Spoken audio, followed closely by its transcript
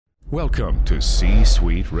Welcome to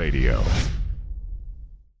C-Suite Radio.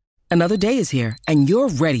 Another day is here, and you're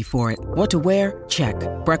ready for it. What to wear? Check.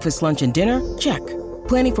 Breakfast, lunch, and dinner? Check.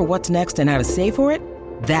 Planning for what's next and how to save for it?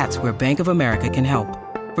 That's where Bank of America can help.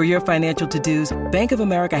 For your financial to-dos, Bank of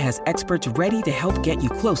America has experts ready to help get you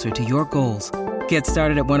closer to your goals. Get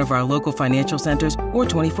started at one of our local financial centers or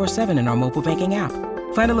 24/7 in our mobile banking app.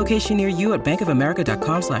 Find a location near you at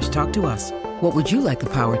bankofamerica.com/talktous. What would you like the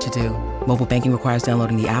power to do? Mobile banking requires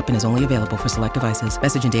downloading the app and is only available for select devices.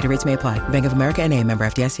 Message and data rates may apply. Bank of America N.A., member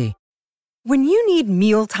FDIC. When you need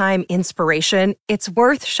mealtime inspiration, it's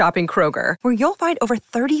worth shopping Kroger, where you'll find over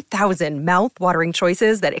 30,000 mouth-watering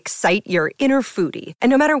choices that excite your inner foodie. And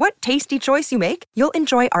no matter what tasty choice you make, you'll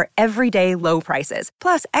enjoy our everyday low prices,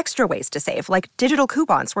 plus extra ways to save, like digital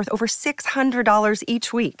coupons worth over $600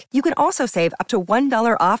 each week. You can also save up to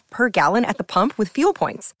 $1 off per gallon at the pump with fuel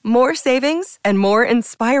points. More savings and more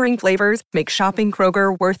inspiring flavors make shopping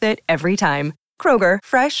Kroger worth it every time. Kroger,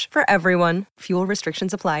 fresh for everyone. Fuel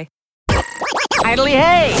restrictions apply. Idly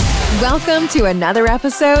hey! Welcome to another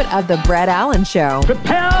episode of The Brett Allan Show,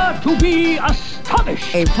 Prepare to be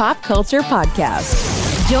astonished! a pop culture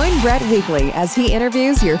podcast. Join Brett weekly as he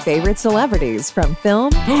interviews your favorite celebrities from film,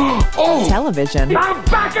 television, I'm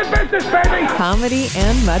back in business, baby! comedy,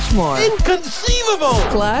 and much more. Inconceivable!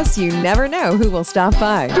 Plus, you never know who will stop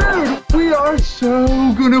by. Dude, we are so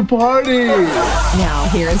gonna party! Now,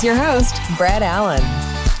 here is your host, Brett Allan.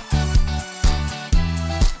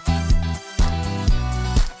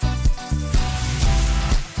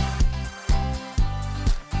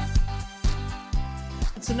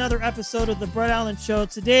 It's another episode of the Brett Allan Show.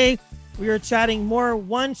 Today, we are chatting more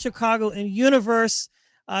One Chicago in Universe.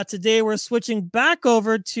 Today, we're switching back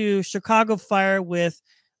over to Chicago Fire with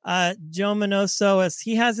Joe Minoso, as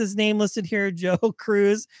he has his name listed here, Joe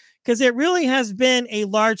Cruz, because it really has been a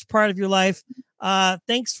large part of your life.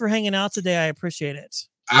 Thanks for hanging out today. I appreciate it.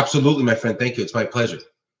 Absolutely, my friend. Thank you. It's my pleasure.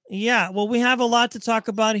 Yeah, well, we have a lot to talk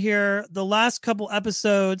about here. The last couple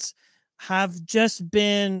episodes have just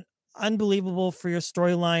been unbelievable for your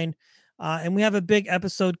storyline. And we have a big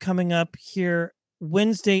episode coming up here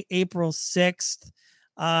Wednesday, April 6th.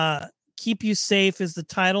 Keep You Safe is the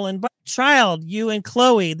title. And by child, you and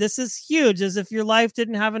Chloe, this is huge, as if your life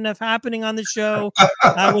didn't have enough happening on the show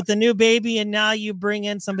with the new baby, and now you bring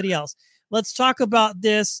in somebody else. Let's talk about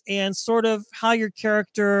this and sort of how your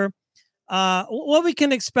character, what we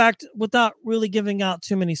can expect without really giving out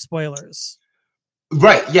too many spoilers.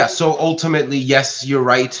 Right. Yeah. So ultimately, yes, you're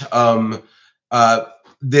right.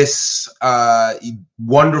 This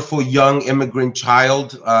wonderful young immigrant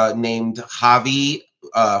child named Javi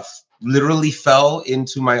literally fell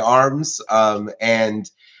into my arms and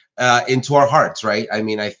into our hearts. Right. I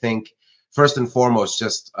mean, I think first and foremost,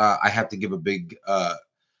 just I have to give a big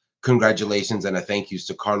congratulations and a thank yous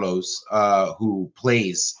to Carlos, who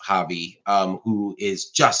plays Javi, who is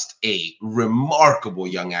just a remarkable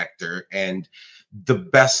young actor and the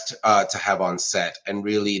best to have on set. And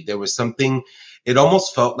really, there was something, it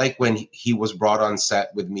almost felt like when he was brought on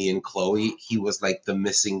set with me and Chloe, he was like the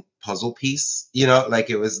missing puzzle piece, you know, like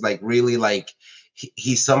it was like really like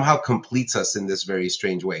he somehow completes us in this very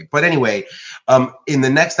strange way. But anyway, in the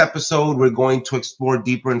next episode, we're going to explore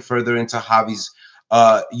deeper and further into Javi's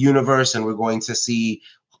universe, and we're going to see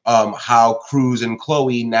how Cruz and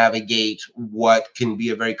Chloe navigate what can be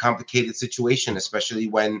a very complicated situation, especially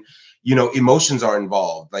when, you know, emotions are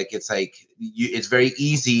involved. Like it's like it's very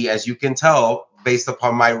easy, as you can tell based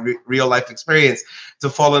upon my real life experience, to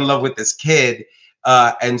fall in love with this kid.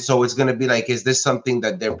 And so it's going to be like, is this something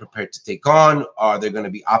that they're prepared to take on? Are there going to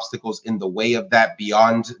be obstacles in the way of that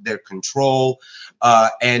beyond their control?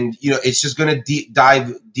 And, you know, it's just going to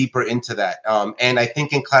dive deeper into that. And I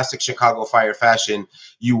think in classic Chicago Fire fashion,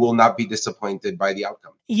 you will not be disappointed by the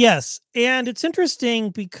outcome. Yes. And it's interesting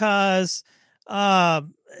because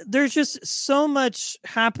there's just so much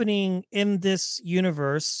happening in this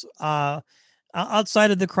universe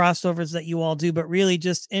outside of the crossovers that you all do, but really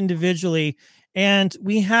just individually. And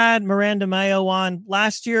we had Miranda Mayo on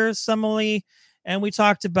last year, similarly, and we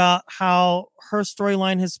talked about how her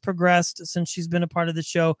storyline has progressed since she's been a part of the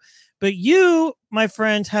show. But you, my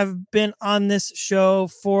friend, have been on this show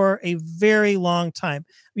for a very long time.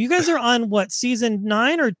 You guys are on what, season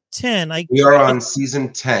 9 or 10? We are on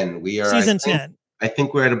season 10. We are season 10. I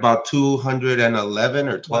think we're at about 211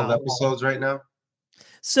 or 12 episodes right now.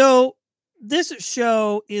 So this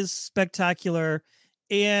show is spectacular.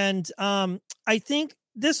 And I think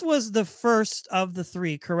this was the first of the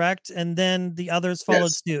 3, correct? And then the others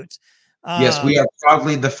followed suit. Yes, we are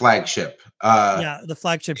probably the flagship. The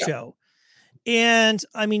flagship show. And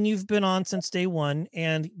I mean, you've been on since day one,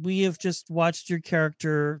 and we have just watched your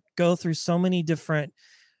character go through so many different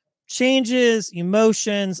changes,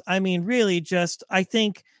 emotions. I mean, really, just I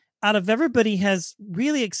think out of everybody has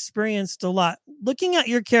really experienced a lot. Looking at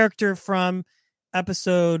your character from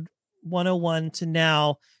episode 101 to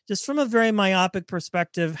now, just from a very myopic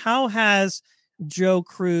perspective, how has Joe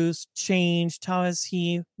Cruz changed? How has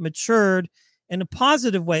he matured in a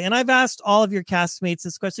positive way? And I've asked all of your castmates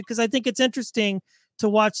this question because I think it's interesting to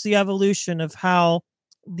watch the evolution of how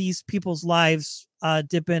these people's lives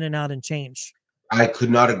dip in and out and change. I could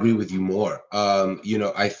not agree with you more.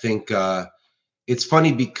 I think it's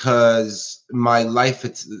funny because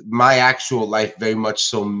my actual life very much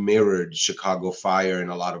so mirrored Chicago Fire in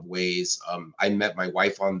a lot of ways. I met my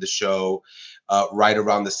wife on the show right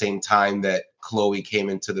around the same time that Chloe came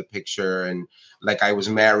into the picture, and like I was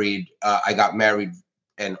married, I got married,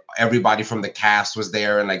 and everybody from the cast was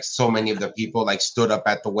there, and like so many of the people like stood up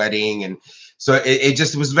at the wedding, and so it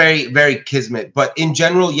just was very, very kismet. But in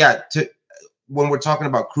general, yeah, when we're talking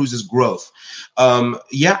about Cruz's growth,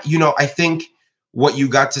 I think what you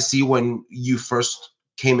got to see when you first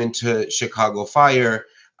came into Chicago Fire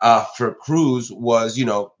for Cruz was,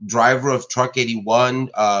 driver of Truck 81,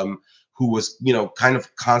 who was, kind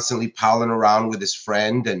of constantly palling around with his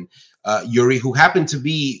friend, and Yuri, who happened to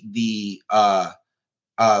be the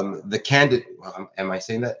candidate. Am I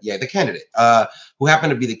saying that? Yeah, the candidate, who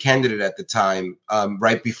happened to be the candidate at the time,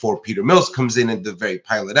 right before Peter Mills comes in the very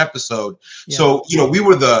pilot episode. Yeah. So, we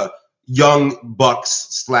were the young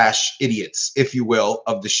bucks / idiots, if you will,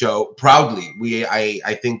 of the show. Proudly,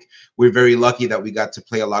 I think we're very lucky that we got to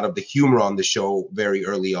play a lot of the humor on the show very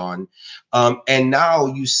early on. And now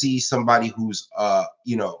you see somebody who's, a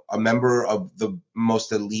member of the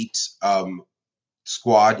most elite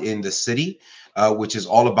squad in the city, which is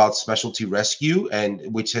all about specialty rescue, and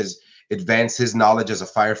which has advanced his knowledge as a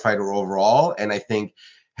firefighter overall, and I think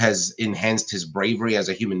has enhanced his bravery as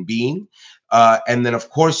a human being. And then, of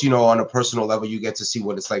course, on a personal level, you get to see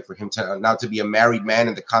what it's like for him to now to be a married man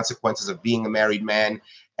and the consequences of being a married man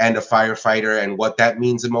and a firefighter and what that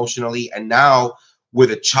means emotionally. And now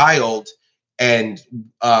with a child and,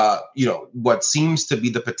 what seems to be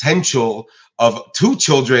the potential of 2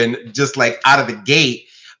 children just like out of the gate,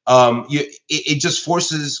 it just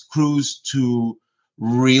forces Cruz to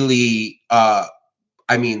really,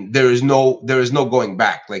 there is no going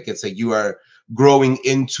back. Like, it's like you are growing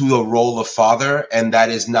into the role of father, and that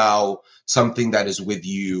is now something that is with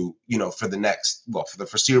you, for the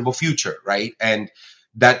foreseeable future, right? And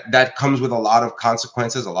that comes with a lot of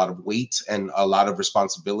consequences, a lot of weight, and a lot of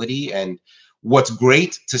responsibility. And what's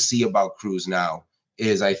great to see about Cruz now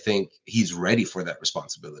is I think he's ready for that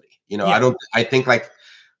responsibility. Yeah. I think like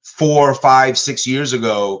 4, 5, 6 years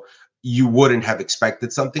ago, you wouldn't have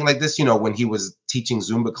expected something like this, when he was teaching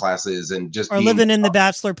Zumba classes and just living in the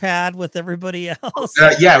bachelor pad with everybody else.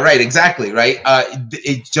 Yeah, right. Exactly. Right.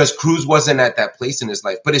 It just, Cruz wasn't at that place in his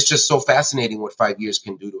life, but it's just so fascinating what 5 years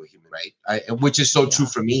can do to a human. Right. Which is so true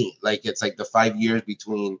for me. Like, it's like the 5 years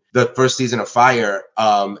between the first season of Fire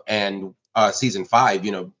and season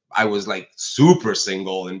 5, I was like super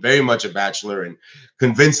single and very much a bachelor and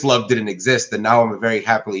convinced love didn't exist. And now I'm a very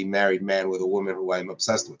happily married man with a woman who I'm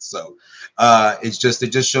obsessed with. So it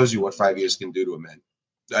just shows you what 5 years can do to a man.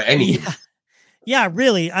 Yeah,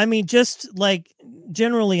 really. I mean, just like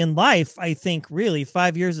generally in life, I think really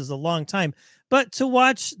 5 years is a long time. But to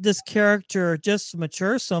watch this character just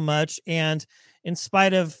mature so much, and in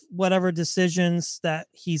spite of whatever decisions that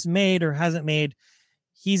he's made or hasn't made,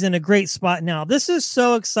 he's in a great spot now. This is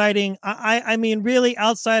so exciting. I mean, really,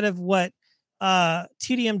 outside of what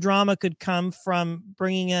TDM drama could come from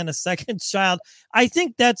bringing in a second child, I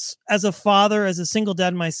think that's, as a father, as a single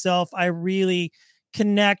dad myself, I really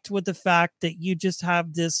connect with the fact that you just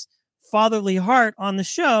have this fatherly heart on the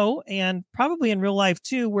show, and probably in real life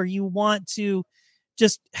too, where you want to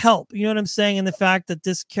just help. You know what I'm saying? And the fact that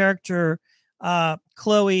this character,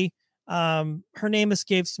 Chloe, her name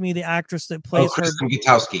escapes me, the actress that plays her. Kristen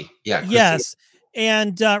Gutowski. Yeah. Yes.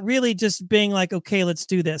 And really just being like, okay, let's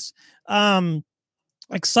do this.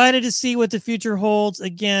 Excited to see what the future holds.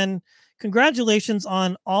 Again, congratulations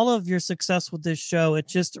on all of your success with this show.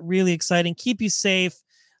 It's just really exciting. Keep you safe.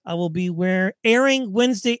 I will be airing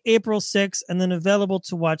Wednesday, April 6th, and then available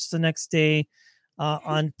to watch the next day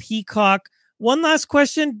on Peacock. One last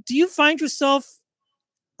question. Do you find yourself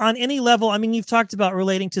on any level, I mean, you've talked about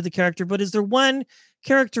relating to the character, but is there one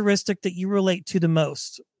characteristic that you relate to the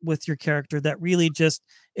most with your character that really just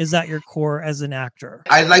is at your core as an actor?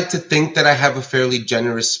 I like to think that I have a fairly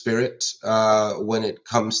generous spirit when it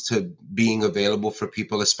comes to being available for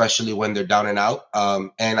people, especially when they're down and out.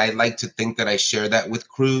 And I like to think that I share that with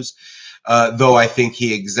Cruz, though I think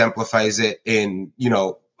he exemplifies it in,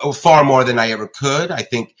 far more than I ever could. I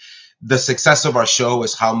think the success of our show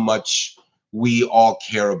is how much we all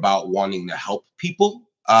care about wanting to help people.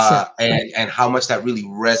 Sure. And how much that really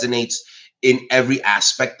resonates in every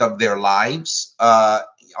aspect of their lives.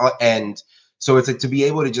 And so it's like to be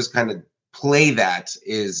able to just kind of play that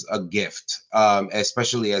is a gift,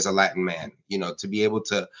 especially as a Latin man, to be able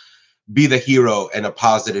to be the hero and a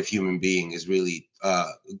positive human being is really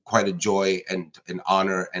quite a joy and an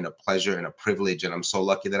honor and a pleasure and a privilege. And I'm so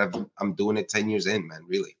lucky that I'm doing it 10 years in, man,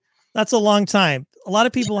 really. That's a long time. A lot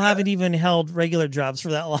of people haven't even held regular jobs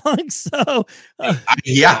for that long. So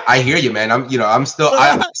I hear you, man. I'm still,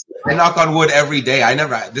 I knock on wood every day.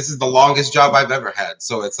 This is the longest job I've ever had.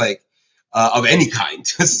 So it's like, of any kind.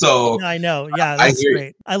 So I know. Yeah, that's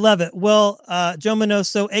great. I love it. Well, Joe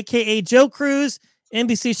Minoso, AKA Joe Cruz,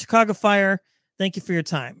 NBC Chicago Fire. Thank you for your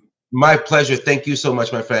time. My pleasure. Thank you so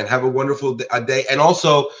much, my friend. Have a wonderful day. And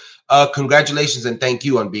also, congratulations and thank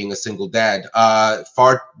you on being a single dad.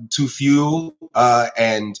 Far too few,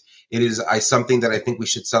 and it is something that I think we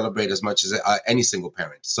should celebrate as much as any single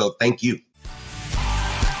parent. So thank you.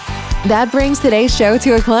 That brings today's show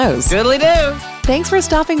to a close. Goodly do. Thanks for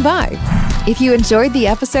stopping by. If you enjoyed the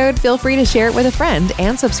episode, feel free to share it with a friend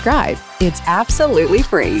and subscribe. It's absolutely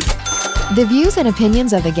free. The views and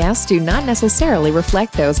opinions of the guests do not necessarily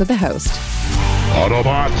reflect those of the host.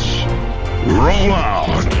 Autobots, roll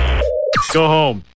out. Go home.